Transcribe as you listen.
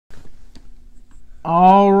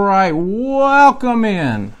All right, welcome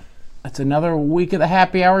in. It's another week of the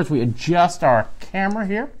happy hours. We adjust our camera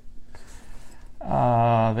here.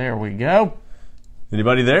 There we go.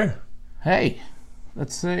 Anybody there? Hey,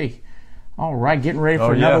 let's see. All right, getting ready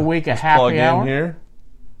for another week of happy hour. Here.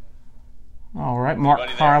 All right, Mark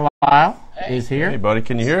Carlisle is here. Hey, buddy,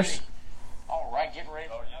 can you hear us? All right, getting ready.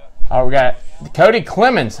 Oh, we got Cody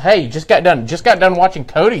Clemens. Hey, just got done watching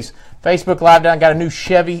Cody's Facebook Live. Got a new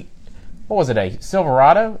Chevy. What was it, a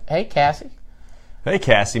Silverado? Hey, Cassie. Hey,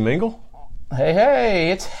 Cassie Mingle. Hey,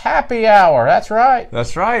 it's happy hour. That's right.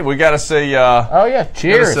 That's right. We got to say. Oh yeah,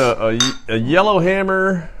 cheers. A Yellow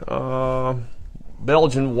Hammer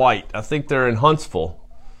Belgian White. I think they're in Huntsville,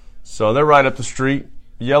 so they're right up the street.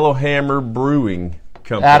 Yellow Hammer Brewing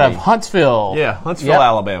Company out of Huntsville. Yeah, Huntsville,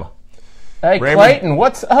 Alabama. Hey, Clayton,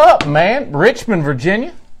 what's up, man? Richmond,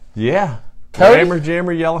 Virginia. Yeah. Cody? Hammer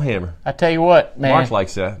Jammer Yellow Hammer. I tell you what, man. Mark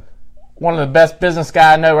likes that. One of the best business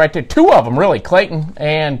guys I know right there. Two of them, really, Clayton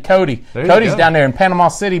and Cody. Cody's down there in Panama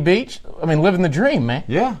City Beach. I mean, living the dream, man.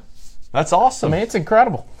 Yeah, that's awesome. I mean, it's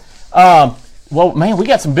incredible. Well, man, we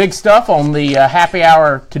got some big stuff on the happy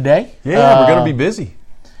hour today. Yeah, we're going to be busy.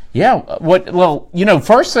 Yeah,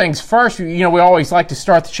 first things first, we always like to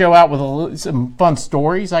start the show out with some fun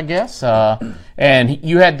stories, I guess. And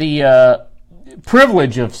you had the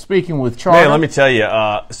privilege of speaking with Charlie. Man, let me tell you.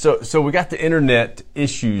 So we got the internet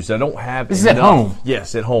issues. I don't have This is at home.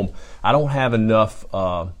 Yes, at home. I don't have enough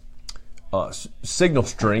signal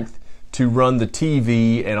strength to run the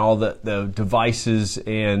TV and all the devices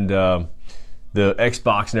and the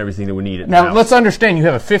Xbox and everything that we need. Now, let's understand you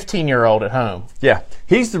have a 15-year-old at home. Yeah,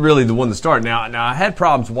 he's really the one that started. Now I had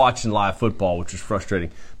problems watching live football, which was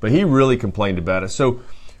frustrating, but he really complained about it. So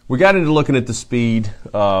we got into looking at the speed.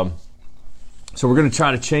 So we're going to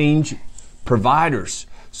try to change providers.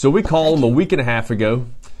 So we called him a week and a half ago.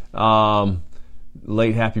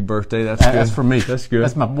 Late happy birthday. That's good. That's for me. That's good.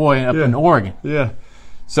 That's my boy up in Oregon. Yeah.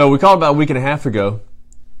 So we called about a week and a half ago,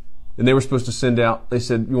 and they were supposed to send out. They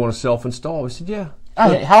said, "You want to self-install?" We said, "Yeah."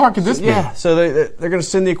 Oh, how hard could this be? Yeah. So they're going to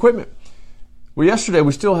send the equipment. Well, yesterday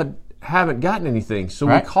we still haven't gotten anything. So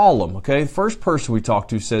we call them. Okay. The first person we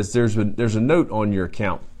talked to says there's a note on your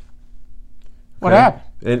account. What happened?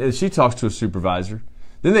 And she talks to a supervisor.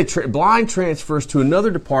 Then they blind transfers to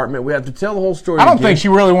another department. We have to tell the whole story. I don't think she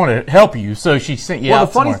really wanted to help you, so she sent you out. Well,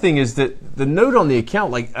 the funny thing is that the note on the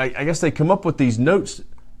account, like I guess they come up with these notes,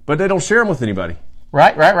 but they don't share them with anybody.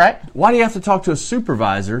 Right. Why do you have to talk to a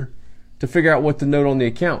supervisor to figure out what the note on the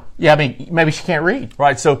account? Yeah, I mean, maybe she can't read.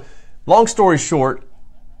 Right. So, long story short,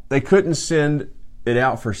 they couldn't send it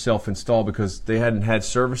out for self-install because they hadn't had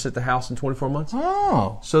service at the house in 24 months.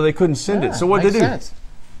 Oh. So they couldn't send it. So what did they do? Sense.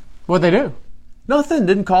 What'd they do? Nothing.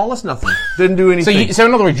 Didn't call us. Nothing. Didn't do anything. So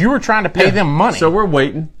in other words, you were trying to pay them money. So we're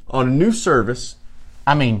waiting on a new service.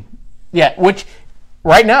 I mean, yeah, which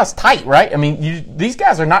right now is tight, right? I mean, these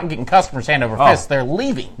guys are not getting customers hand over fist. They're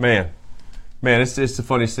leaving. Man, it's the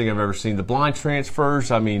funniest thing I've ever seen. The blind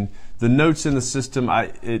transfers. I mean, the notes in the system.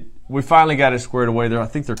 We finally got it squared away. I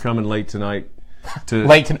think they're coming late tonight. To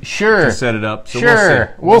set it up. So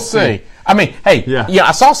we'll see. I mean, hey, yeah,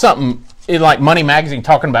 I saw something in like Money Magazine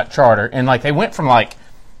talking about Charter, and like they went from like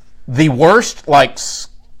the worst, like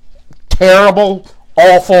terrible,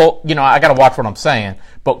 awful. I got to watch what I'm saying,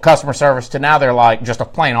 but customer service to now they're like just a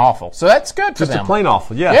plain awful. So that's good for them. Just a plain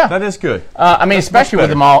awful. Yeah, that is good. I mean, especially with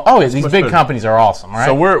them all. Oh, these big companies are awesome, right?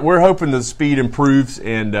 So we're hoping the speed improves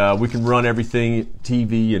and we can run everything,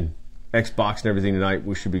 TV and Xbox and everything tonight.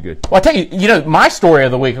 We should be good. Well, I'll tell you, my story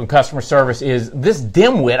of the week on customer service is this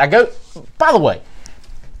dimwit. By the way,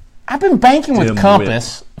 I've been banking with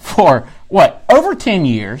Compass for, over 10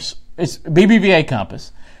 years. It's BBVA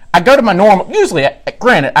Compass. I go to my normal, usually,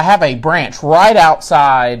 granted, I have a branch right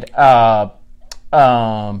outside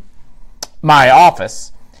my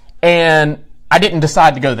office, and I didn't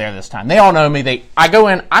decide to go there this time. They all know me. I go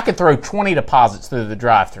in, I could throw 20 deposits through the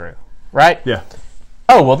drive-thru, right? Yeah.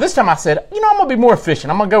 Oh, well, this time I said, I'm going to be more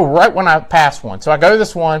efficient. I'm going to go right when I pass one. So I go to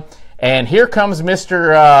this one, and here comes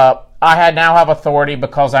Mr. I now have authority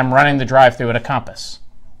because I'm running the drive-thru at a Compass.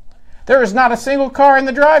 There is not a single car in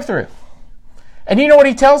the drive-thru. And you know what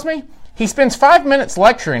he tells me? He spends 5 minutes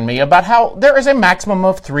lecturing me about how there is a maximum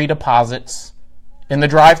of 3 deposits in the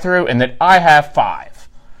drive-thru and that I have 5.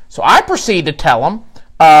 So I proceed to tell him,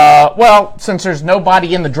 since there's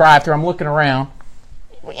nobody in the drive-thru, I'm looking around.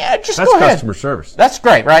 Yeah, just go ahead. That's customer service. That's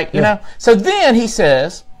great, right? You know. So then he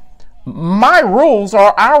says, our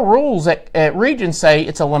rules at Region say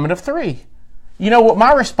it's a limit of 3. You know what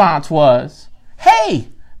my response was? Hey,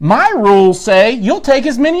 My rules say you'll take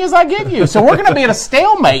as many as I give you. So we're going to be at a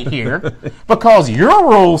stalemate here because your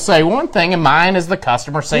rules say one thing and mine as the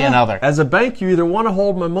customer say another. As a bank, you either want to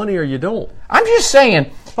hold my money or you don't. I'm just saying,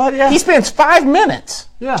 But yeah. he spends 5 minutes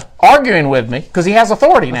Yeah. arguing with me because he has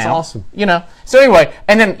authority now. That's awesome. You know. So anyway,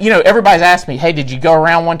 and then, you know, everybody's asked me, hey, did you go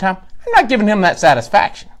around one time? I'm not giving him that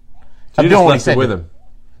satisfaction. So you just left it with him.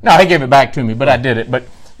 No, he gave it back to me, but I did it. But,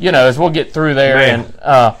 you know, as we'll get through there. Man.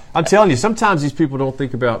 And I'm telling you, sometimes these people don't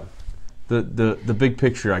think about the big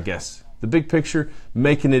picture, I guess. The big picture,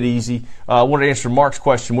 making it easy. I wanted to answer Mark's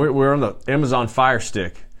question. We're on the Amazon Fire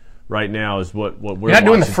Stick right now is what we're you're not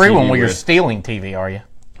doing the watching free TV one where you're with. stealing TV, are you?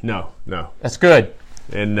 No. That's good.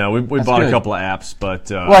 And we bought good. a couple of apps, but...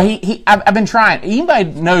 Well, I've been trying. Anybody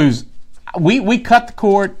knows, we cut the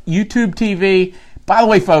cord, YouTube TV. By the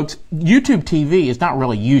way, folks, YouTube TV is not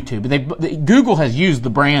really YouTube. Google has used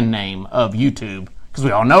the brand name of YouTube because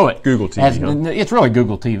we all know it. Google TV, It's really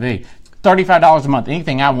Google TV. $35 a month,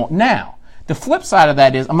 anything I want. Now, the flip side of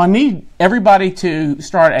that is I'm going to need everybody to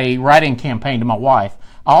start a write-in campaign to my wife.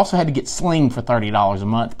 I also had to get Sling for $30 a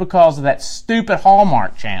month because of that stupid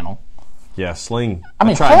Hallmark channel. Yeah, Sling. I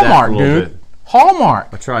mean, tried that Hallmark, for a little dude. bit. Hallmark.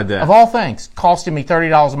 I tried that. Of all things, costing me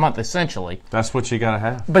 $30 a month, essentially. That's what you got to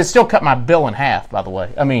have. But it still cut my bill in half, by the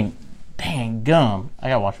way. I mean, dang gum. I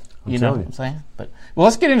got to watch it. You know what I'm saying? But well,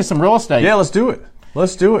 let's get into some real estate. Yeah, let's do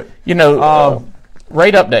it. You know,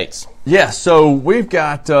 rate updates. Yeah, so we've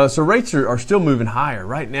got so rates are still moving higher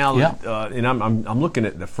right now. Yeah. And I'm looking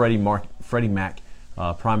at the Freddie Mac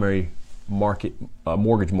primary market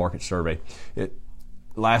mortgage market survey.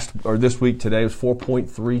 This week today was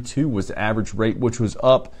 4.32 was the average rate, which was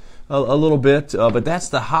up a little bit, but that's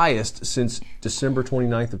the highest since December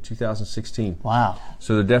 29th of 2016. Wow.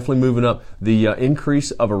 So they're definitely moving up. The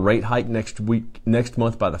increase of a rate hike next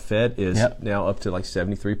month by the Fed is now up to like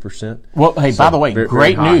 73%. Well, hey, by the way, very,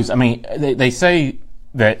 great very high. news. I mean, they say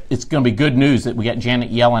that it's going to be good news that we got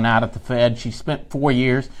Janet Yellen out at the Fed. She spent 4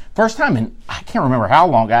 years. First time in, I can't remember how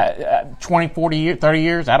long, 20, 40 years, 30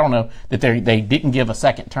 years, I don't know, that they didn't give a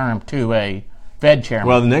second term to a Fed chairman.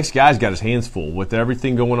 Well, the next guy's got his hands full with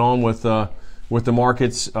everything going on with the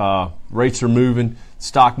markets. Rates are moving.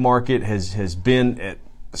 Stock market has been at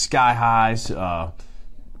sky highs.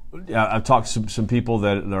 I've talked to some people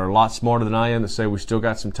that are a lot smarter than I am that say we still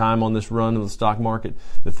got some time on this run of the stock market,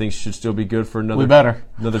 that things should still be good for another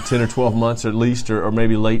 10 or 12 months at least, or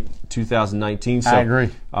maybe late 2019. So, I agree.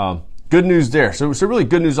 Good news there. So really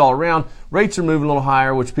good news all around. Rates are moving a little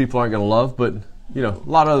higher, which people aren't going to love, but you know, a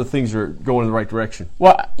lot of other things are going in the right direction.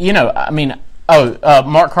 Well, you know, I mean,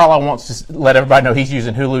 Mark Carlisle wants to let everybody know he's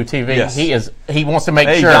using Hulu TV. Yes. He wants to make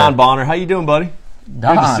Hey, sure. Don Bonner, how you doing, buddy?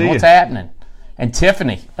 Don, Good to see what's you. happening? And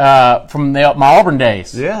Tiffany from my Auburn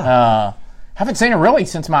days. Yeah. Haven't seen her really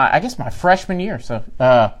since my freshman year. So,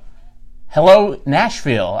 hello,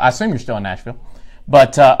 Nashville. I assume you're still in Nashville.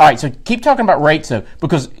 But, all right, so keep talking about rates, though,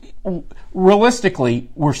 because realistically,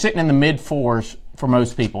 we're sitting in the mid-4s for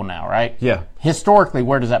most people now, right? Yeah. Historically,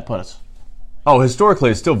 where does that put us? Oh,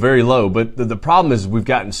 historically, it's still very low, but the problem is we've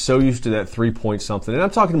gotten so used to that 3-point-something. And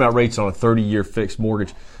I'm talking about rates on a 30-year fixed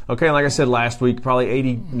mortgage. Okay, like I said last week, probably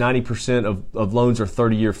 80-90% of loans are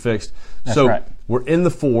 30-year fixed. That's so right. we're in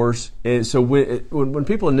the 4s. And so when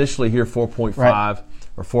people initially hear 4.5 Right.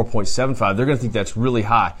 or 4.75, they're going to think that's really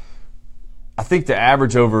high. I think the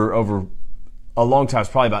average over a long time is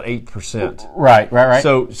probably about 8%. Right.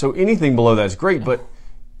 So anything below that is great, but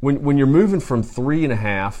when you're moving from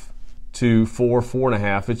 3.5 to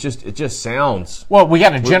 4.5, it just sounds. Well, we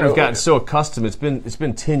got a We've gotten so accustomed. It's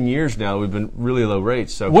been 10 years now. We've been really low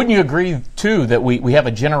rates. So wouldn't you agree too that we have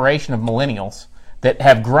a generation of millennials that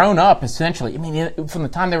have grown up essentially? I mean, from the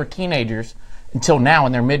time they were teenagers until now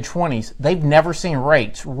in their mid 20s, they've never seen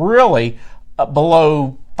rates really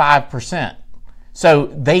below 5%. So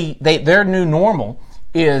their new normal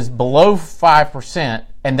is below 5%,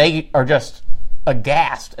 and they are just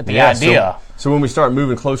aghast at the idea. So when we start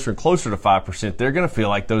moving closer and closer to 5%, they're going to feel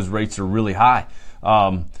like those rates are really high.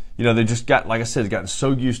 You know, they just got, like I said, gotten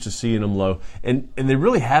so used to seeing them low, and they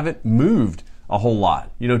really haven't moved a whole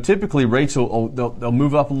lot. You know, typically rates they'll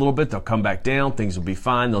move up a little bit, they'll come back down, things will be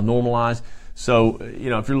fine, they'll normalize. So, you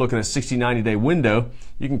know, if you're looking at a 60, 90-day window,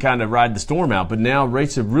 you can kind of ride the storm out. But now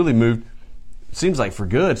rates have really moved, it seems like, for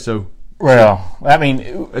good. So, well, I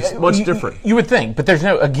mean, it's much different. You would think, but there's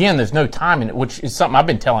no time in it, which is something I've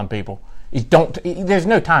been telling people. There's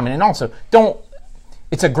no time in it. And also,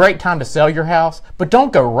 it's a great time to sell your house, but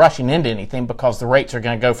don't go rushing into anything because the rates are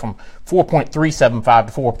going to go from 4.375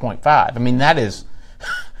 to 4.5. I mean,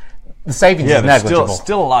 the savings yeah, is negligible.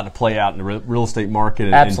 Still a lot to play out in the real estate market.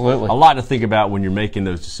 And, Absolutely. And a lot to think about when you're making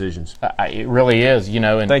those decisions. It really is, you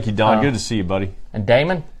know. And, thank you, Don. Good to see you, buddy. And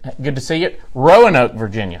Damon, good to see you. Roanoke,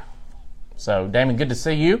 Virginia. So, Damon, good to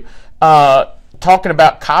see you. Talking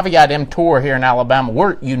about Caveat Emptor here in Alabama.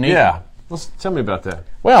 We're unique. Yeah. Tell me about that.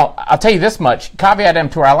 Well, I'll tell you this much. Caveat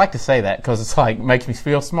Emptor, I like to say that because it's like makes me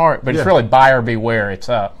feel smart, but it's really buyer beware. It's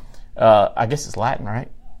I guess it's Latin, right?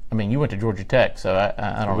 I mean, you went to Georgia Tech, so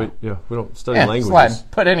I don't know. Yeah, we don't study It's languages. Latin.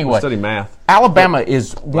 But anyway, we study math. Alabama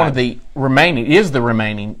is one of the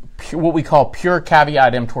remaining, what we call pure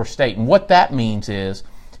Caveat Emptor state. And what that means is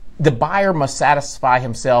the buyer must satisfy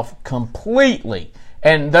himself completely.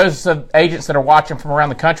 And those agents that are watching from around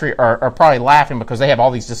the country are probably laughing because they have all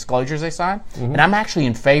these disclosures they sign. Mm-hmm. And I'm actually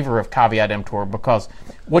in favor of Caveat Emptor because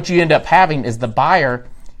what you end up having is the buyer,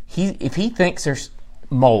 if he thinks there's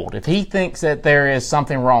mold, if he thinks that there is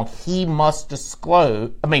something wrong, he must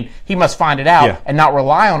disclose. I mean, he must find it out and not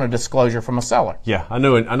rely on a disclosure from a seller. Yeah, I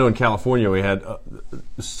know in California we had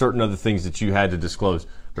certain other things that you had to disclose,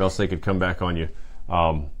 or else they could come back on you.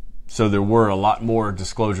 So there were a lot more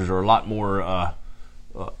disclosures or a lot more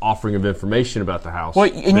offering of information about the house.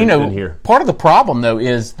 Well, and than here. Part of the problem though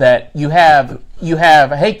is that you have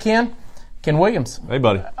hey Ken Williams. Hey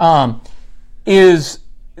buddy. Is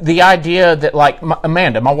the idea that like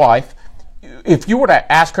Amanda, my wife, if you were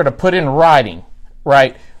to ask her to put in writing,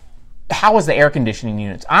 right, how is the air conditioning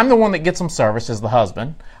units? I'm the one that gets them serviced as the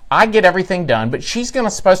husband. I get everything done, but she's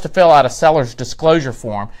supposed to fill out a seller's disclosure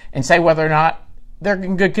form and say whether or not they're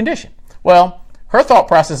in good condition. Well, her thought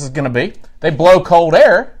process is going to be they blow cold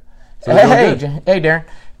air. So hey Darren,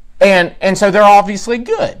 and so they're obviously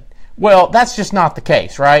good. Well, that's just not the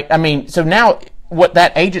case, right? I mean, so now what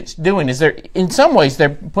that agent's doing is in some ways they're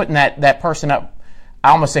putting that person up. I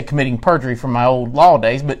almost said committing perjury from my old law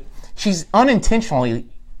days, but she's unintentionally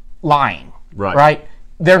lying, right?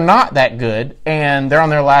 They're not that good, and they're on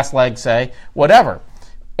their last leg, say whatever.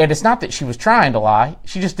 And it's not that she was trying to lie;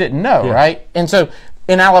 she just didn't know, right? And so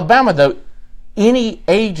in Alabama, though, any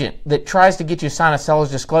agent that tries to get you to sign a seller's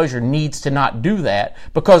disclosure needs to not do that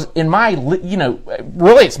because in my,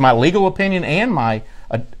 really it's my legal opinion and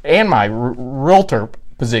my realtor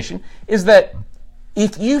position is that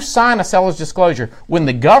if you sign a seller's disclosure when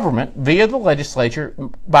the government, via the legislature,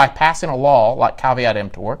 by passing a law like Caveat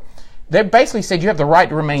Emptor, they basically said you have the right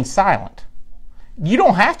to remain silent. You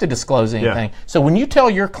don't have to disclose anything. Yeah. So when you tell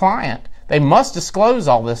your client they must disclose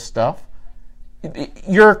all this stuff,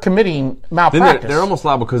 you're committing malpractice. Then they're almost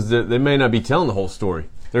liable because they may not be telling the whole story.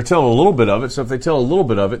 They're telling a little bit of it. So if they tell a little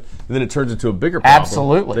bit of it, and then it turns into a bigger problem,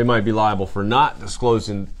 absolutely, they might be liable for not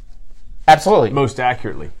disclosing absolutely most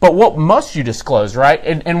accurately. But what must you disclose, right?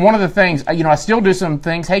 And one of the things, I still do some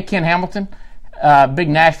things. Hey, Ken Hamilton, Big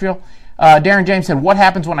Nashville. Darren James said, what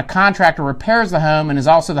happens when a contractor repairs the home and is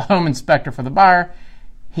also the home inspector for the buyer?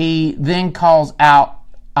 He then calls out,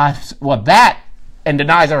 that and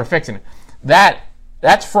denies ever fixing it.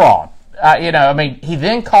 That's fraud. He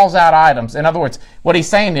then calls out items. In other words, what he's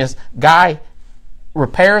saying is, guy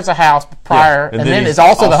repairs a house prior and then is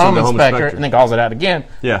also the home inspector and then calls it out again.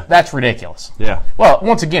 Yeah. That's ridiculous. Yeah. Well,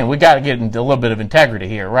 once again, we got to get into a little bit of integrity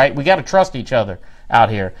here, right? We got to trust each other out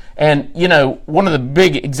here. And, one of the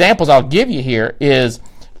big examples I'll give you here is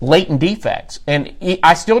latent defects. And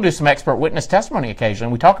I still do some expert witness testimony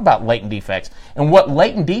occasionally. We talk about latent defects. And what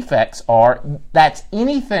latent defects are, that's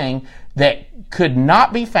anything that could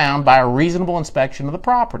not be found by a reasonable inspection of the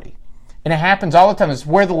property. And it happens all the time. It's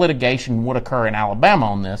where the litigation would occur in Alabama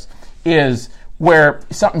on this, is where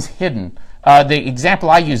something's hidden. The example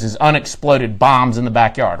I use is unexploded bombs in the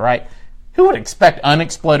backyard, right? Who would expect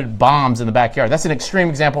unexploded bombs in the backyard? That's an extreme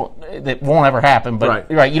example that won't ever happen,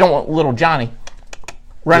 but right, you don't want little Johnny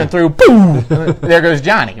running through, boom, there goes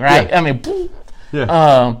Johnny, right? Yeah. I mean, boom.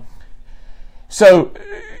 Yeah. So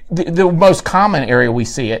the most common area we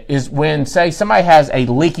see it is when, say, somebody has a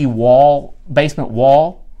leaky wall, basement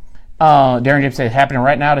wall. Darren James said it's happening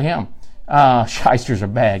right now to him. Shysters are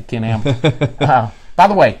bad, Ken Hamilton. By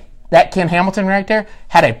the way, that Ken Hamilton right there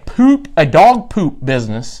had a dog poop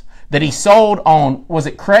business that he sold on, was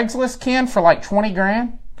it Craigslist, Ken, for like 20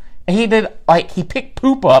 grand? And he picked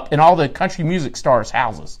poop up in all the country music stars'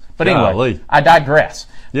 houses. But anyway, I digress.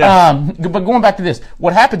 Yeah. But going back to this,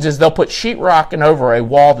 what happens is they'll put sheetrock over a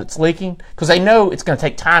wall that's leaking because they know it's going to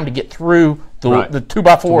take time to get through the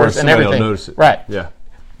 2x4s and everything. Notice it. Right. Yeah.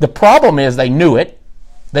 The problem is they knew it,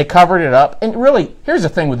 they covered it up, and really, here's the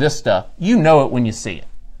thing with this stuff: you know it when you see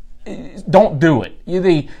it. Don't do it.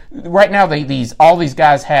 Right now, all these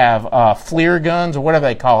guys have FLIR guns or whatever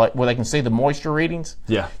they call it, where they can see the moisture readings.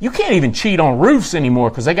 Yeah. You can't even cheat on roofs anymore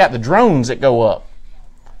because they got the drones that go up.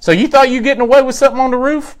 So you thought you were getting away with something on the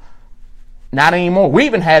roof? Not anymore. We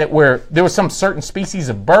even had it where there was some certain species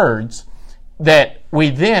of birds that we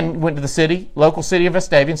then went to the local city of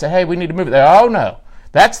Vestavia and said, hey, we need to move it there. Oh, no.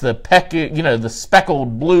 That's the the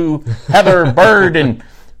speckled blue heather bird, and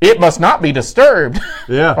it must not be disturbed.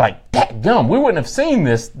 Yeah. Like, dadgum, we wouldn't have seen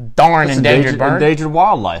this darn endangered bird. Endangered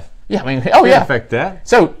wildlife. Yeah, I mean, Can't affect that.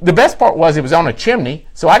 So the best part was it was on a chimney.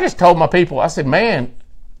 So I just told my people, I said, man,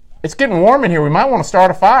 it's getting warm in here. We might want to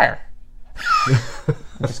start a fire.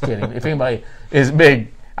 I'm just kidding. If anybody is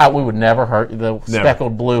big, we would never hurt the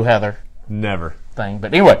speckled blue heather. Never. Thing.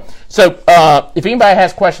 But anyway, so if anybody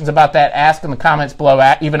has questions about that, ask in the comments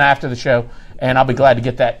below, even after the show, and I'll be glad to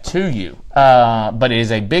get that to you. But it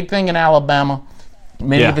is a big thing in Alabama.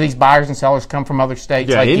 Many of these buyers and sellers come from other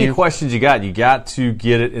states like you. Any questions you got to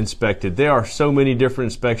get it inspected. There are so many different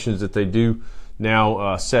inspections that they do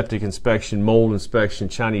now, septic inspection, mold inspection,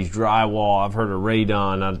 Chinese drywall. I've heard of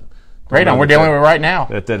radon. Radon we're dealing with right now.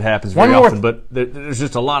 That happens very often, but there's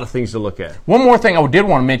just a lot of things to look at. One more thing I did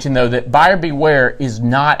want to mention, though, that buyer beware is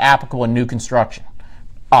not applicable in new construction.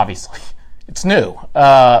 Obviously. It's new.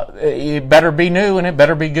 It better be new and it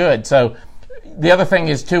better be good. So the other thing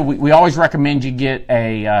is, too, we always recommend you get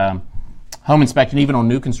a home inspection, even on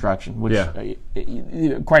new construction, which,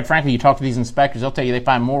 quite frankly, you talk to these inspectors, they'll tell you they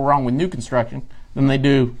find more wrong with new construction than they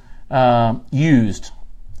do used.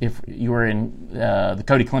 If you were in the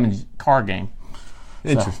Cody Clemens car game.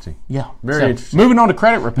 Interesting. So, Very interesting. Moving on to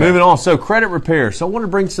credit repair. Moving on. So credit repair. So I want to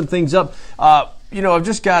bring some things up. I've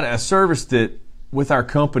just got a service that with our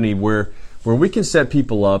company where we can set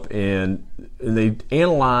people up and they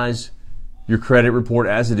analyze your credit report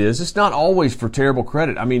as it is. It's not always for terrible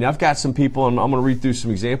credit. I mean, I've got some people, and I'm going to read through some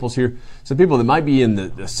examples here. Some people that might be in the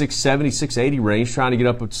 670, 680 range trying to get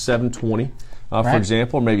up to 720. For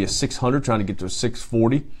example, or maybe a 600 trying to get to a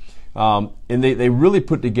 640. And they really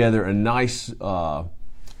put together a nice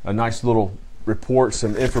little report,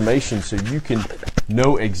 some information so you can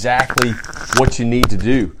know exactly what you need to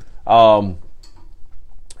do.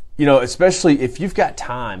 Especially if you've got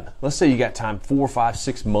time. Let's say you got time 4, 5,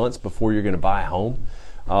 6 months before you're going to buy a home.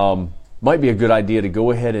 Might be a good idea to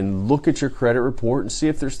go ahead and look at your credit report and see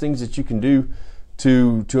if there's things that you can do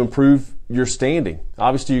to improve your standing.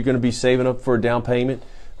 Obviously, you're going to be saving up for a down payment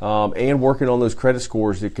and working on those credit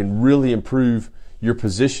scores that can really improve your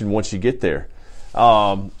position once you get there.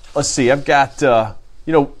 Let's see. I've got a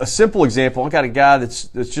simple example. I've got a guy that's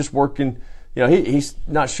just working. He's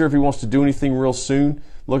not sure if he wants to do anything real soon.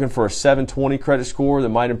 Looking for a 720 credit score that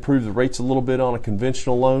might improve the rates a little bit on a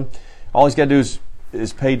conventional loan. All he's got to do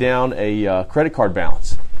is pay down a credit card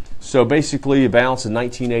balance. So basically, a balance of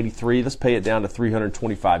 $19.83. Let's pay it down to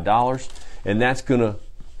 $325, and that's going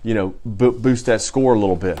to, boost that score a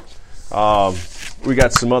little bit. We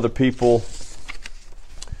got some other people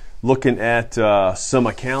looking at some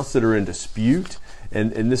accounts that are in dispute,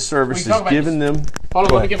 and this service is giving them. Hold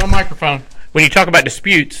on, let me get my microphone. When you talk about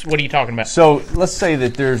disputes, what are you talking about? So let's say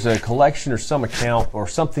that there's a collection or some account or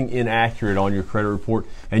something inaccurate on your credit report,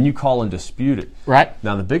 and you call and dispute it. Right.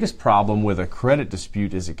 Now, the biggest problem with a credit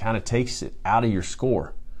dispute is it kind of takes it out of your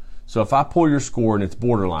score. So if I pull your score and it's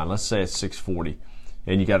borderline, let's say it's 640,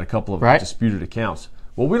 and you got a couple of disputed accounts.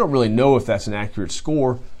 Well, we don't really know if that's an accurate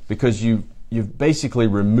score because you've basically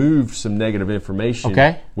removed some negative information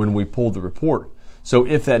when we pulled the report. So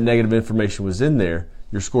if that negative information was in there,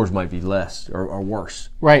 your scores might be less or worse.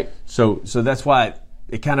 Right. So that's why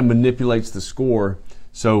it kind of manipulates the score,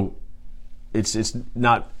 so it's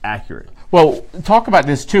not accurate. Well, talk about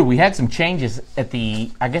this too. We had some changes at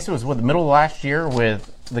the middle of last year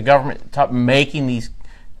with the government making these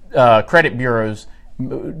credit bureaus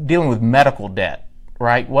dealing with medical debt,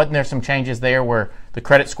 right? Wasn't there some changes there where the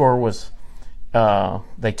credit score was,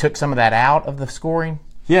 they took some of that out of the scoring?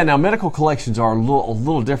 Yeah, now medical collections are a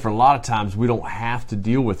little different. A lot of times we don't have to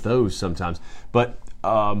deal with those sometimes, but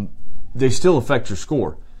they still affect your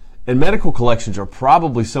score. And medical collections are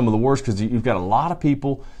probably some of the worst because you've got a lot of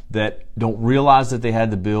people that don't realize that they had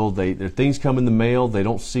the bill. Their things come in the mail, they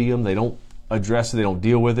don't see them, they don't address it, they don't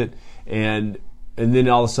deal with it, and then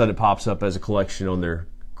all of a sudden it pops up as a collection on their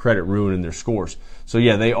credit, ruining their scores. So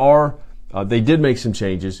yeah, they did make some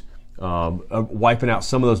changes, wiping out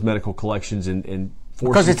some of those medical collections and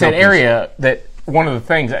because it's an area that one of the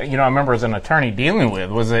things I remember as an attorney dealing with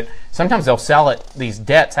was that sometimes they'll sell these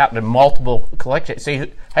debts out to multiple collections. See,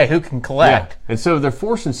 who can collect? Yeah. And so they're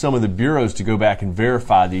forcing some of the bureaus to go back and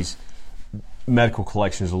verify these medical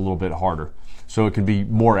collections a little bit harder, so it can be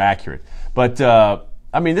more accurate. But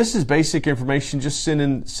this is basic information. Just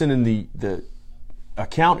sending the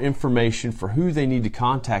account information for who they need to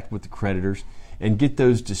contact with the creditors and get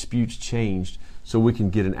those disputes changed so we can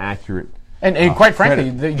get an accurate. And quite frankly,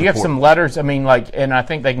 you have report. some letters. I mean, and I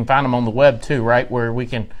think they can find them on the web too, right? Where we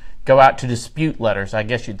can go out to dispute letters, I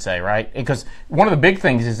guess you'd say, right? Because one of the big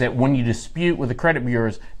things is that when you dispute with the credit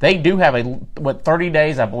bureaus, they do have 30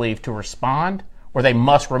 days, I believe, to respond, or they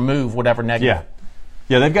must remove whatever negative.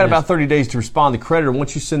 Yeah, they've got about 30 days to respond. The creditor,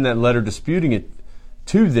 once you send that letter disputing it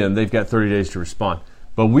to them, they've got 30 days to respond.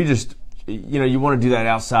 But we just, you want to do that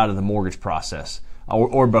outside of the mortgage process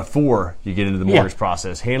or before you get into the mortgage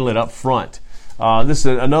process. Handle it up front. This is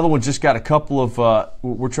another one. Just got a couple of.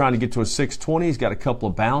 We're trying to get to a 620. He's got a couple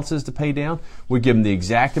of balances to pay down. We give him the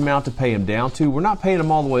exact amount to pay him down to. We're not paying him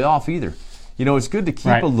all the way off either. It's good to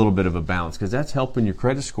keep a little bit of a balance because that's helping your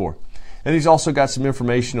credit score. And he's also got some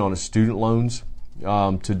information on his student loans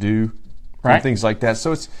to do and things like that.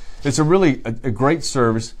 So it's a really a great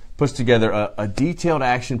service. Puts together a detailed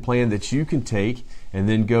action plan that you can take and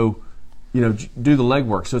then go. Do the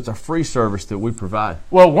legwork. So it's a free service that we provide.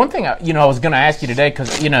 Well, one thing I was going to ask you today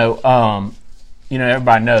because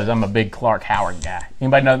everybody knows I'm a big Clark Howard guy.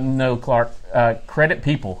 Anybody know Clark? Credit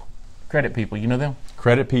People. You know them?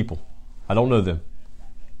 Credit People. I don't know them.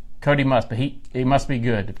 Cody must, but he must be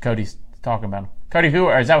good if Cody's talking about them. Cody,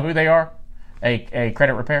 is that who they are? A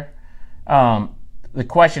credit repair. The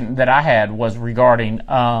question that I had was regarding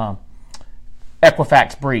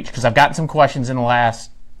Equifax breach because I've gotten some questions in the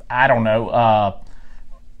last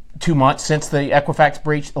 2 months since the Equifax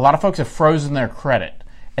breach. A lot of folks have frozen their credit,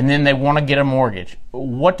 and then they want to get a mortgage.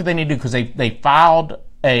 What do they need to do? Because they filed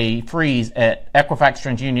a freeze at Equifax,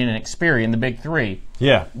 TransUnion, and Experian, the big three.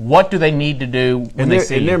 Yeah. What do they need to do when they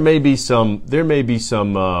see? And there may be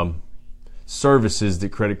some services that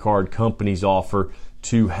credit card companies offer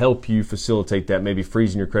to help you facilitate that, maybe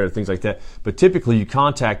freezing your credit, things like that. But typically, you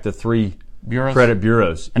contact the three credit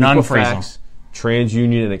bureaus and unfreeze them.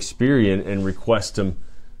 TransUnion and Experian and request them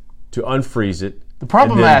to unfreeze it. The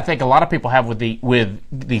problem that I think a lot of people have with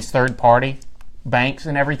these third-party banks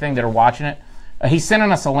and everything that are watching it, he's sending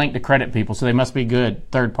us a link to Credit People, so they must be good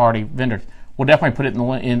third-party vendors. We'll definitely put it in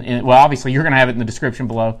well, obviously, you're going to have it in the description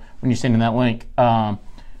below when you're sending that link. But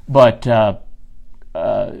with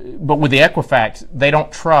the Equifax, they don't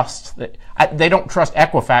trust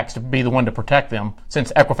Equifax to be the one to protect them,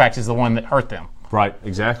 since Equifax is the one that hurt them. Right,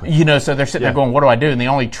 exactly. So they're sitting there going, what do I do? And the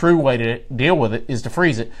only true way to deal with it is to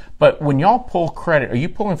freeze it. But when y'all pull credit, are you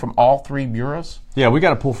pulling from all three bureaus? Yeah, we got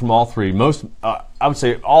to pull from all three. Most, I would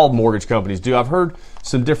say all mortgage companies do. I've heard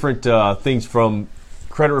some different things from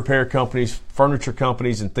credit repair companies, furniture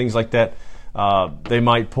companies, and things like that. They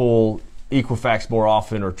might pull Equifax more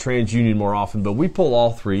often or TransUnion more often, but we pull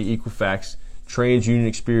all three, Equifax, TransUnion,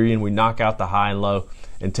 Experian. We knock out the high and low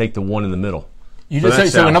and take the one in the middle.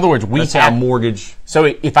 So in other words, that's how mortgage. So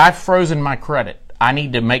if I've frozen my credit, I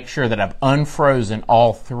need to make sure that I've unfrozen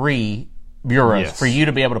all three bureaus for you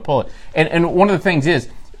to be able to pull it. And one of the things is,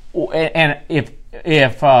 and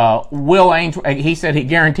if Will Ainsworth, he said he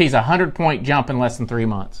guarantees a 100-point jump in less than 3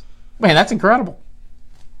 months. Man, that's incredible.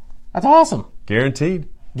 That's awesome. Guaranteed.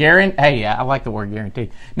 Hey, yeah, I like the word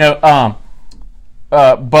guaranteed. No,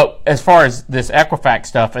 but as far as this Equifax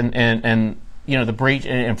stuff and the breach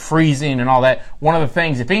and freezing and all that, one of the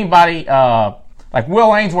things, if anybody, like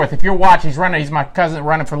Will Ainsworth, if you're watching, he's my cousin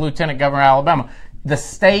running for lieutenant governor of Alabama. The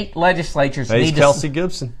state legislatures need to... Kelsey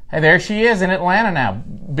Gibson. Hey, there she is in Atlanta now.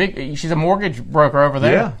 She's a mortgage broker over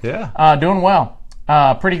there. Yeah. Doing well.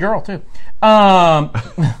 Pretty girl, too.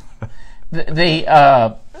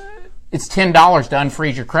 It's $10 to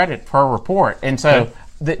unfreeze your credit per report. And so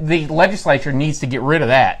the legislature needs to get rid of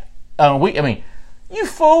that. You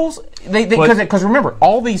fools! Because remember,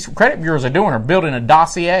 all these credit bureaus are building a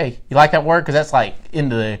dossier. You like that word? Because that's like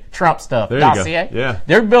into the Trump stuff. There dossier. You go. Yeah.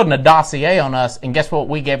 They're building a dossier on us, and guess what?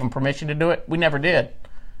 We gave them permission to do it. We never did,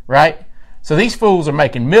 right? So these fools are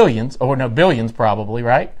making millions, or no, billions probably,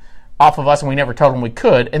 right, off of us, and we never told them we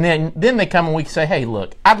could. And then they come and we say, hey,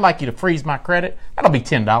 look, I'd like you to freeze my credit. That'll be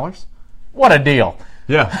 $10. What a deal!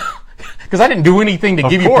 Yeah. Because I didn't do anything to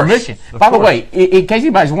give you permission. By the way, in case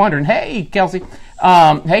anybody's wondering, hey, Kelsey.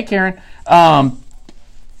 Hey, Karen.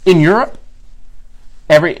 In Europe,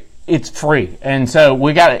 it's free, and so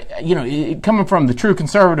we got to, coming from the true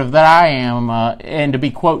conservative that I am, and to be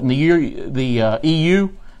quoting the EU,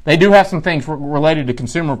 they do have some things related to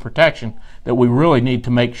consumer protection that we really need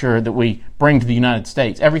to make sure that we bring to the United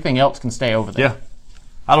States. Everything else can stay over there. Yeah,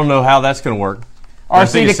 I don't know how that's going to work.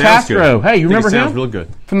 R.C. de Castro. Hey, you remember him? Sounds real good.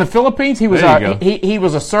 From the Philippines, he was he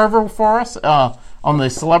was a server for us. On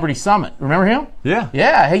the Celebrity Summit. Remember him? Yeah.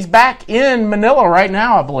 Yeah, he's back in Manila right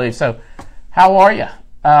now, I believe. So, how are you,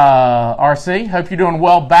 RC? Hope you're doing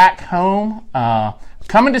well back home.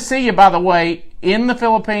 Coming to see you, by the way, in the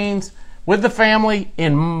Philippines with the family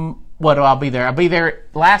in, what do I'll be there? I'll be there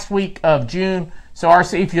last week of June. So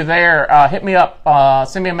RC, if you're there, hit me up,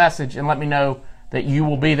 send me a message and let me know that you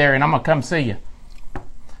will be there, and I'm going to come see you.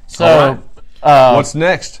 So, what's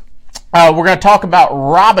next? We're going to talk about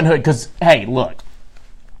Robinhood because, hey, look,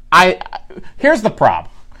 here's the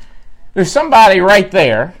problem. There's somebody right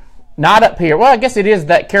there, not up here. Well, I guess it is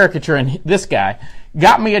that caricature and this guy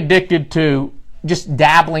got me addicted to just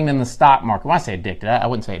dabbling in the stock market. When I say addicted, I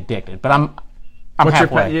wouldn't say addicted, but I'm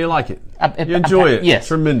halfway. You like it. You enjoy it yes.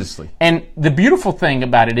 tremendously. And the beautiful thing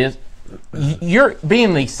about it is, you're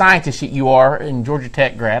being the scientist that you are in Georgia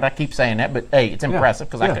Tech grad. I keep saying that, but hey, it's impressive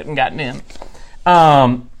because I couldn't gotten in.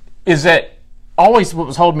 Is that always what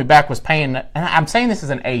was holding me back was paying? And I'm saying this as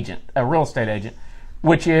an agent, a real estate agent,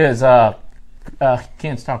 which is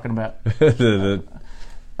Ken's talking about.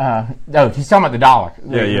 No, he's talking about the dollar,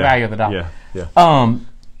 the value of the dollar. Yeah.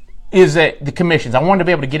 Is that the commissions? I wanted to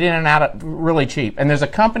be able to get in and out of really cheap. And there's a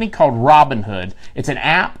company called Robinhood. It's an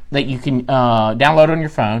app that you can download on your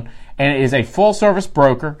phone, and it is a full-service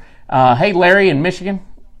broker. Hey, Larry in Michigan,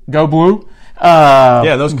 go blue.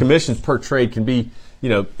 Yeah, those commissions per trade can be,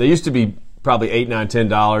 they used to be probably $8, $9,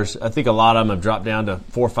 $10. I think a lot of them have dropped down to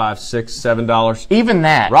 $4, $5, $6, $7. Even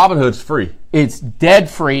that. Robinhood's free. It's dead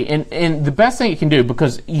free, and the best thing you can do,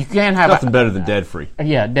 because you can have nothing better than dead free.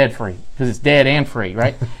 Yeah, dead free, because it's dead and free,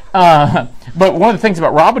 right? But one of the things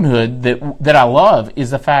about Robinhood that I love is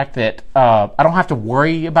the fact that I don't have to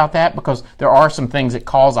worry about that, because there are some things that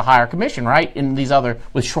cause a higher commission, right? In these other,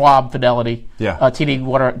 with Schwab, Fidelity, TD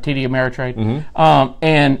Ameritrade,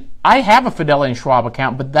 and I have a Fidelity and Schwab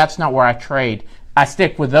account, but that's not where I trade. I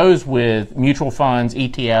stick with those with mutual funds,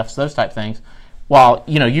 ETFs, those type things. While,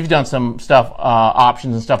 you've done some stuff,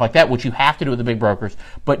 options and stuff like that, which you have to do with the big brokers,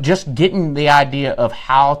 but just getting the idea of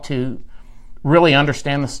how to really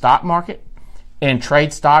understand the stock market and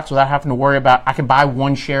trade stocks without having to worry about, I can buy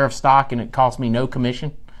one share of stock and it costs me no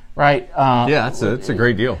commission, right? That's a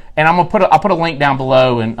great deal. And I'll put a link down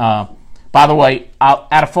below, and by the way,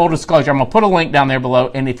 out of full disclosure, I'm going to put a link down there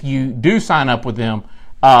below, and if you do sign up with them,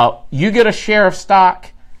 you get a share of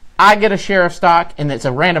stock, I get a share of stock, and it's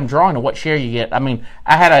a random drawing of what share you get. I mean,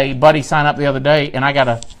 I had a buddy sign up the other day, and I got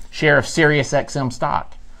a share of Sirius XM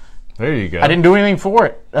stock. There you go. I didn't do anything for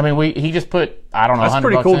it. I mean, he just put, I don't know, that's a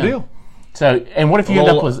pretty cool deal. So, and what if you end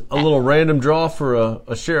up with a little random draw for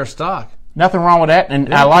a share of stock? Nothing wrong with that,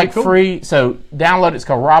 and I like free. So download it. It's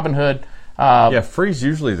called Robinhood. Free's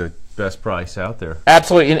usually the best price out there.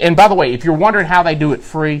 Absolutely. And by the way, if you're wondering how they do it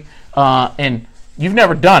free, and you've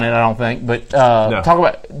never done it, I don't think, but no. Talk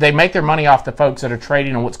about, they make their money off the folks that are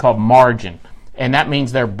trading on what's called margin, and that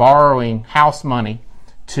means they're borrowing house money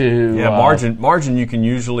to margin. You're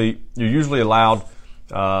usually allowed,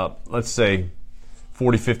 let's say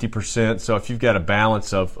 40-50%. So if you've got a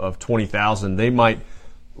balance of 20,000, they might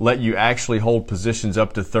let you actually hold positions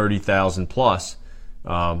up to 30,000 plus.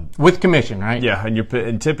 With commission, right? Yeah,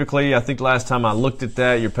 and typically, I think last time I looked at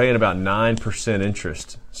that, you're paying about 9%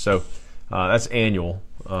 interest. So that's annual.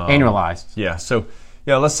 Annualized. Yeah. So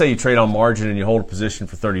let's say you trade on margin and you hold a position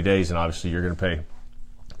for 30 days, and obviously you're going to pay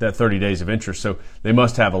that 30 days of interest. So they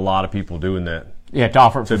must have a lot of people doing that. Yeah, to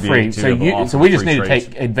offer it for free. So we just need to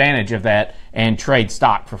take advantage of that and trade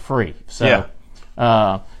stock for free. So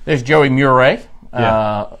there's Joey Murray.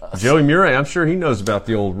 Joey Murray, I'm sure he knows about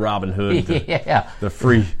the old Robinhood, the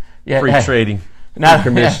free trading, free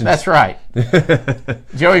commissions. That's right.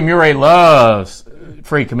 Joey Murray loves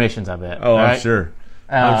free commissions, I bet. Oh, right? I'm sure.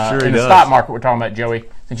 I'm sure he does. In the stock market, we're talking about, Joey,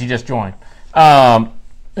 since you just joined.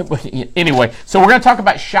 Anyway, so we're going to talk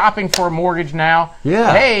about shopping for a mortgage now.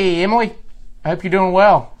 Yeah. Hey, Emily, I hope you're doing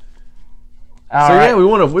well. We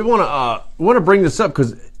want to bring this up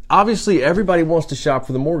because obviously everybody wants to shop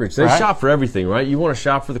for the mortgage. They shop for everything, right? You want to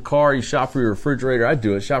shop for the car, you shop for your refrigerator. I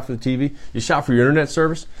do it. Shop for the TV. You shop for your internet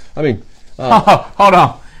service. I mean, hold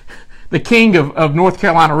on. The king of North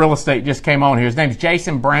Carolina real estate just came on here. His name's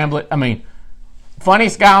Jason Bramblett. I mean,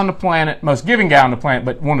 funniest guy on the planet, most giving guy on the planet,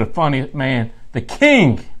 but one of the funniest, man, the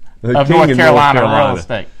king of North Carolina real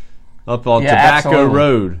estate. Up on Tobacco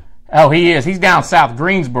Road. Oh, he is. He's down south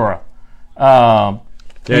Greensboro.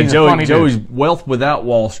 Joey's wealth without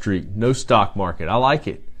Wall Street. No stock market. I like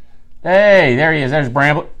it. Hey, there he is. There's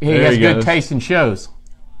Bramblett. He has good taste in shows.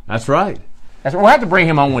 That's right. We'll have to bring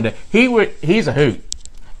him on one day. He's a hoot.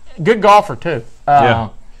 Good golfer, too.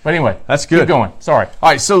 But anyway, that's good. Keep going. Sorry. All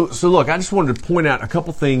right, so look, I just wanted to point out a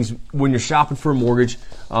couple things when you're shopping for a mortgage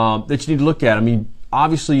that you need to look at. I mean,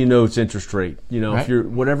 obviously, it's interest rate. If you're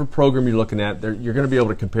whatever program you're looking at, you're going to be able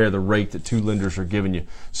to compare the rate that two lenders are giving you.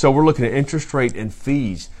 So we're looking at interest rate and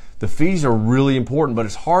fees. The fees are really important, but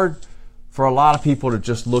it's hard for a lot of people to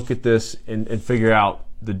just look at this and figure out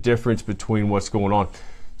the difference between what's going on.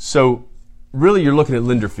 So really you're looking at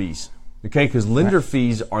lender fees, okay? Because lender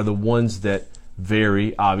fees are the ones that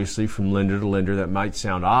vary, obviously, from lender to lender. That might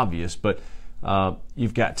sound obvious, but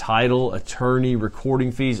you've got title, attorney,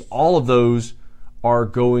 recording fees. All of those are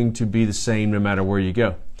going to be the same no matter where you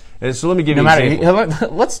go. And so let me give you an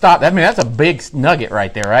example. Let's stop. I mean, that's a big nugget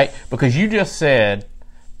right there, right? Because you just said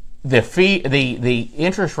the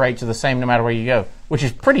interest rates are the same no matter where you go, which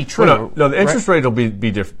is pretty true. No, the interest rate will be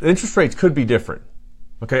different. The interest rates could be different.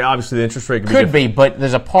 Okay, obviously the interest rate could be, but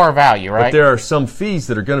there's a par value, right? But there are some fees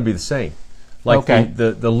that are going to be the same, like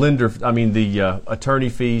the lender. I mean, the attorney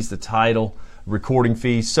fees, the title, recording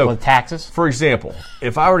fees. So the taxes. For example,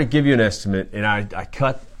 if I were to give you an estimate and I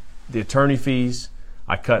cut the attorney fees,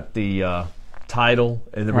 I cut the title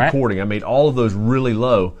and the recording, I made all of those really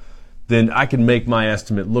low, then I can make my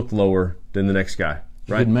estimate look lower than the next guy.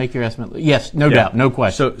 Right? You can make your estimate. Yes, no doubt, no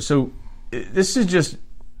question. So this is just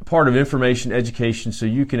part of information education, so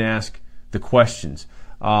you can ask the questions.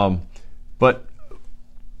 But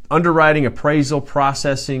underwriting, appraisal,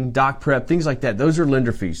 processing, doc prep, things like that, those are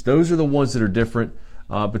lender fees. Those are the ones that are different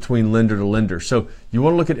between lender to lender. So you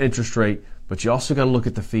want to look at interest rate, but you also got to look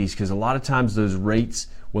at the fees, because a lot of times those rates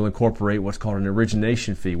will incorporate what's called an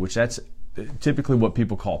origination fee, which that's typically what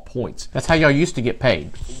people call points. That's how y'all used to get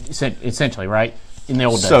paid, essentially, right? In the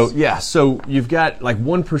old days. So you've got like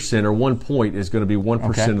 1% or 1 point is going to be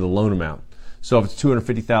 1% of the loan amount. So if it's a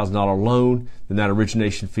 $250,000 loan, then that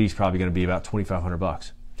origination fee is probably going to be about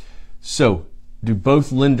 $2,500. So do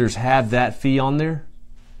both lenders have that fee on there?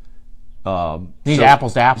 These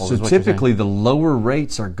apples to apples. So typically the lower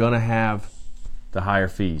rates are going to have the higher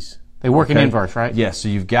fees. They work in inverse, right? Yes. So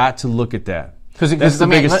you've got to look at that. That's the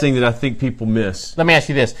biggest thing that I think people miss. Let me ask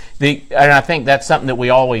you this, and I think that's something that we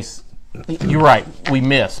always, you're right, we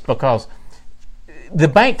miss, because the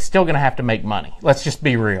bank's still going to have to make money. Let's just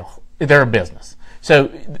be real. They're a business. So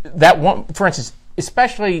that one, for instance,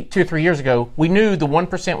 especially 2 or 3 years ago, we knew the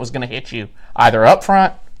 1% was going to hit you either up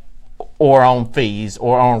front or on fees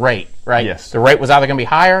or on rate, right? Yes. The rate was either going to be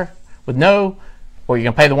higher with no, or you're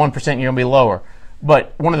going to pay the 1% and you're going to be lower.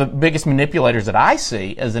 But one of the biggest manipulators that I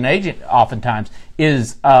see as an agent oftentimes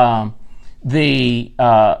is and we're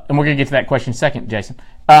going to get to that question in a second, Jason,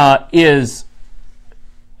 is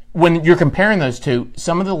when you're comparing those two,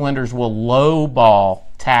 some of the lenders will low-ball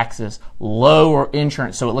taxes, lower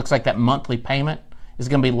insurance, so it looks like that monthly payment is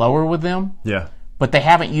going to be lower with them. Yeah. But they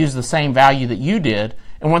haven't used the same value that you did.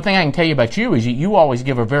 And one thing I can tell you about you is you always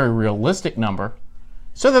give a very realistic number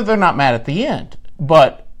so that they're not mad at the end.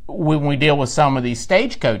 But when we deal with some of these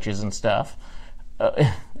stagecoaches and stuff,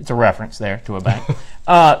 it's a reference there to a bank,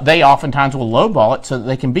 they oftentimes will lowball it so that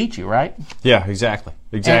they can beat you, right? Yeah, exactly.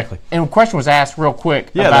 And a question was asked real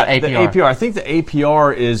quick about APR. The APR. I think the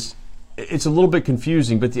APR it's a little bit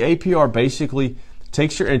confusing, but the APR basically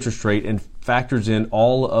takes your interest rate and factors in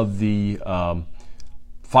all of the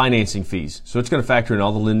financing fees. So it's going to factor in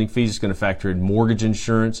all the lending fees. It's going to factor in mortgage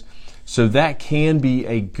insurance. So that can be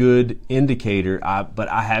a good indicator, but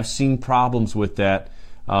I have seen problems with that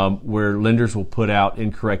where lenders will put out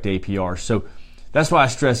incorrect APR. So that's why I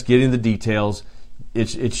stress getting the details.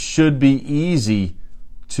 It should be easy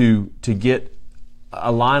to get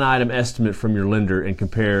a line item estimate from your lender and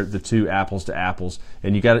compare the two apples to apples.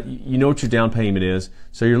 And you know what your down payment is.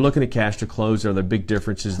 So you're looking at cash to close. Are there big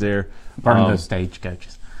differences there? Burn those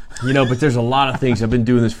stagecoaches. But there's a lot of things. I've been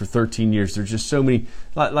doing this for 13 years. There's just so many,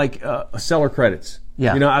 like seller credits.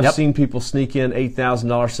 Yeah. I've seen people sneak in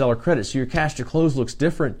 $8,000 seller credit. So your cash to close looks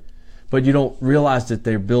different, but you don't realize that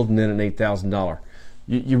they're building in an $8,000.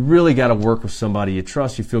 You really got to work with somebody you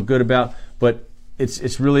trust, you feel good about, but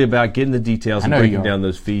it's really about getting the details and breaking down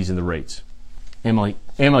those fees and the rates. Emily,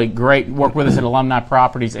 great. Worked with us at Alumni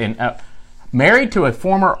Properties and married to a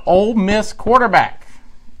former Ole Miss quarterback.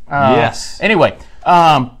 Yes. Anyway,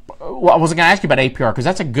 I was going to ask you about APR because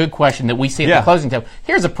that's a good question that we see at the closing table.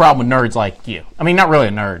 Here's a problem with nerds like you. I mean, not really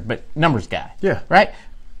a nerd, but numbers guy. Yeah. Right?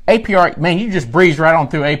 APR, man, you just breeze right on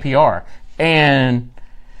through APR. And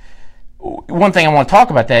one thing I want to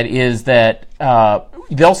talk about that is that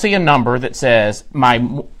they'll see a number that says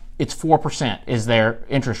it's 4% is their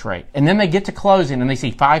interest rate. And then they get to closing and they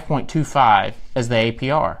see 5.25 as the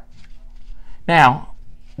APR. Now,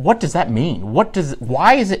 what does that mean?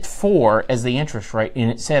 Why is it 4 as the interest rate and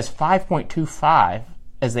it says 5.25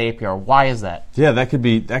 as the APR? Why is that? Yeah, that could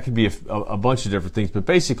be a bunch of different things, but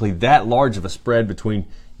basically that large of a spread between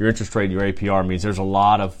your interest rate and your APR means there's a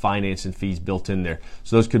lot of financing fees built in there.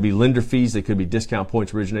 So those could be lender fees, they could be discount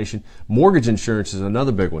points origination. Mortgage insurance is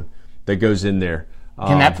another big one that goes in there.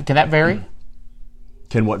 Can that vary?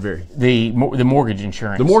 Can what vary? The mortgage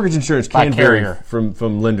insurance. The mortgage insurance by can carrier. vary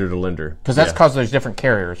from lender to lender. Because that's because there's different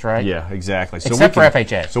carriers, right? Yeah, exactly. So Except for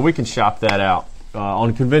FHA. So we can shop that out.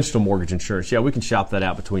 On conventional mortgage insurance, yeah, we can shop that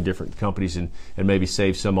out between different companies and maybe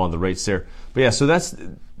save some on the rates there. But yeah, so that's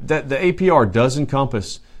that. The APR does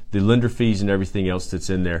encompass the lender fees and everything else that's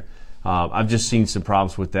in there. I've just seen some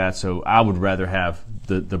problems with that, so I would rather have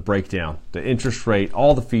the breakdown, the interest rate,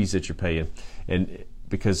 all the fees that you're paying, and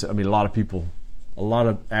because I mean a lot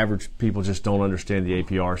of average people just don't understand the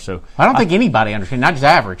APR. So I don't think anybody understands, not just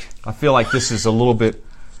average. I feel like this is a little bit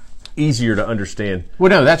easier to understand. Well,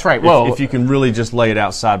 no, that's right. If you can really just lay it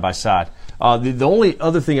out side by side. The only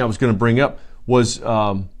other thing I was going to bring up was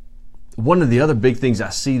one of the other big things I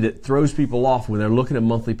see that throws people off when they're looking at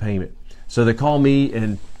monthly payment. So they call me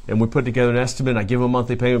and we put together an estimate. I give them a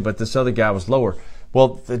monthly payment, but this other guy was lower.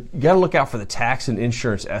 Well, you got to look out for the tax and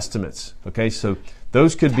insurance estimates. Okay, so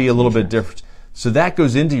those could be a little bit different. So that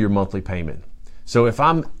goes into your monthly payment. So if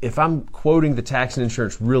I'm quoting the tax and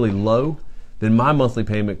insurance really low, then my monthly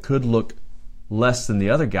payment could look less than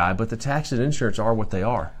the other guy, but the tax and insurance are what they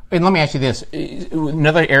are. And let me ask you this.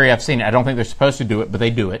 Another area I've seen it, I don't think they're supposed to do it, but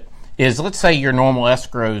they do it, is let's say your normal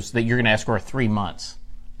escrows that you're going to escrow 3 months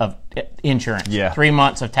of insurance, 3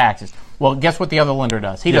 months of taxes. Well, guess what the other lender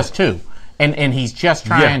does? He does 2. And he's just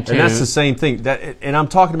trying to... and that's the same thing. And I'm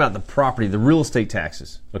talking about the property, the real estate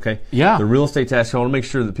taxes, okay? Yeah. The real estate taxes, I want to make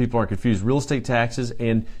sure that people aren't confused. Real estate taxes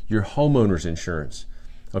and your homeowner's insurance.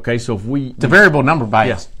 Okay, so if it's a variable number by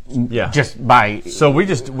just by so we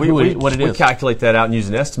calculate that out and use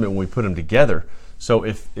an estimate when we put them together. So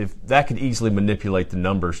if that could easily manipulate the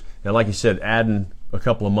numbers, and like you said, adding a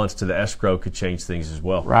couple of months to the escrow could change things as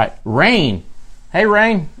well. Right. Rain, hey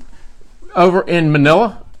Rain, over in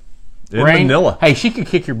Manila. Manila. Hey, she could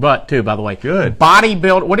kick your butt too. By the way, good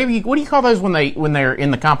bodybuild. What do you call those when they're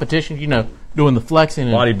in the competition? You know, doing the flexing.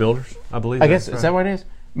 Bodybuilders, I believe. I guess is that what it is?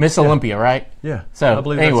 Miss Olympia, right? Yeah. So I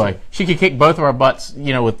believe anyway, she could kick both of our butts,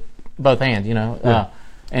 you know, with both hands, you know.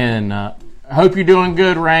 I hope you're doing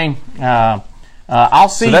good, Rain. I'll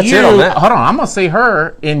see you. Hold on, I'm gonna see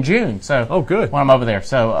her in June. So good. When I'm over there.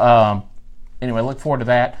 So anyway, look forward to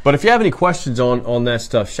that. But if you have any questions on that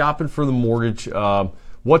stuff, shopping for the mortgage,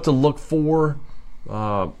 what to look for,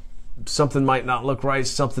 something might not look right,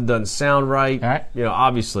 something doesn't sound right. All right. You know,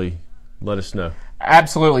 obviously, let us know.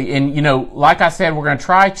 Absolutely. And, you know, like I said, we're going to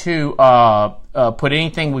try to put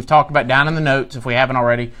anything we've talked about down in the notes if we haven't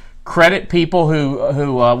already. Credit people who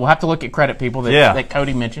we'll have to look at credit people that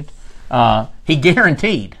Cody mentioned. He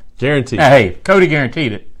guaranteed. Hey, Cody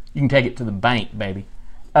guaranteed it. You can take it to the bank, baby.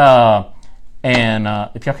 And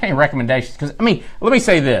if y'all have any recommendations, because, I mean, let me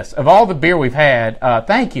say this. Of all the beer we've had,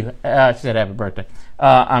 thank you. She said happy birthday.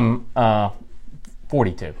 I'm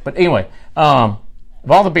 42. But anyway, of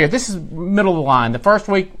all the beer, this is middle of the line. The first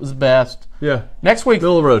week was best. Yeah. Next week,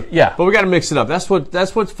 middle of the road. Yeah. But we got to mix it up. That's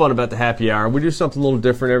what's fun about the happy hour. We do something a little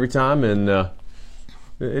different every time, and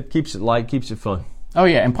it keeps it light, keeps it fun. Oh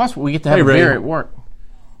yeah, and plus we get to have a beer at work.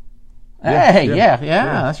 Yeah,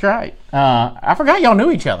 that's right. I forgot y'all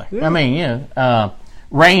knew each other. Yeah. I mean,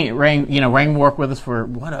 Rain worked with us for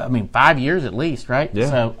 5 years at least, right? Yeah.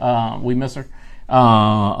 So we miss her a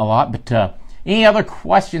lot. But any other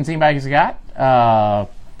questions anybody's got?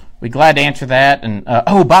 We're glad to answer that. And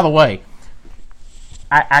by the way,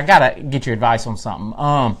 I gotta get your advice on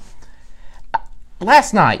something.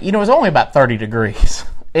 Last night, it was only about 30 degrees,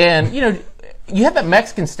 and you have that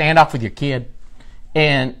Mexican standoff with your kid,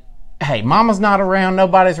 and hey, Mama's not around,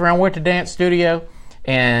 nobody's around. We're at the dance studio,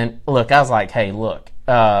 and look, I was like, hey, look,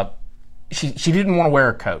 she didn't want to wear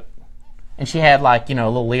a coat, and she had a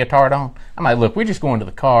little leotard on. I'm like, look, we're just going to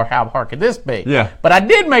the car. How hard could this be? Yeah. But I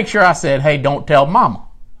did make sure I said, hey, don't tell Mama.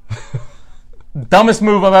 Dumbest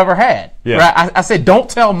move I've ever had. Yeah. Right? I said, don't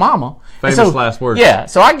tell Mama. Famous last words. Yeah.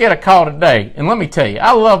 So I get a call today, and let me tell you,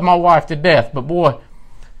 I love my wife to death, but boy,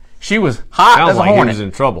 she was hot as a hornet. He was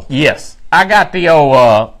in trouble. Yes. I got the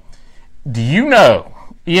old, do you know,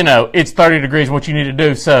 it's 30 degrees, what you need to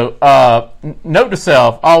do. So, note to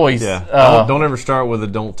self, always. Yeah. Don't ever start with a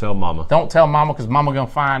don't tell Mama. Don't tell Mama, because Mama going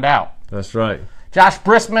to find out. That's right. Josh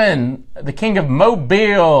Brisman, the king of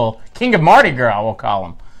Mobile, king of Mardi Gras, we'll call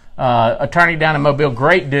him. Attorney down in Mobile,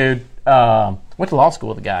 great dude. Went to law school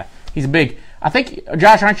with the guy. He's a big, I think,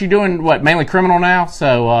 Josh, aren't you doing mainly criminal now?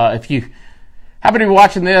 So if you happen to be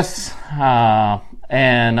watching this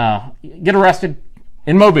and get arrested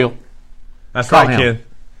in Mobile. That's right, Ken.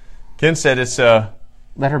 Ken said it's... let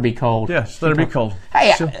her be cold. Yes, let her be cold.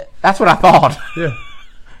 Hey, that's what I thought. Yeah.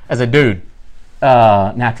 As a dude.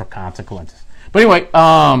 Natural consequences. But anyway,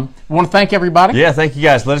 we want to thank everybody. Yeah, thank you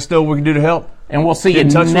guys. Let us know what we can do to help. And we'll see you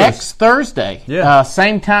next Thursday. Yeah.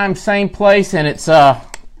 Same time, same place, and it's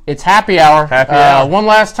happy hour. Happy hour. One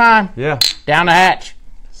last time. Yeah. Down the hatch.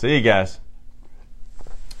 See you guys.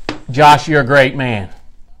 Josh, you're a great man.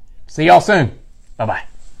 See y'all soon. Bye-bye.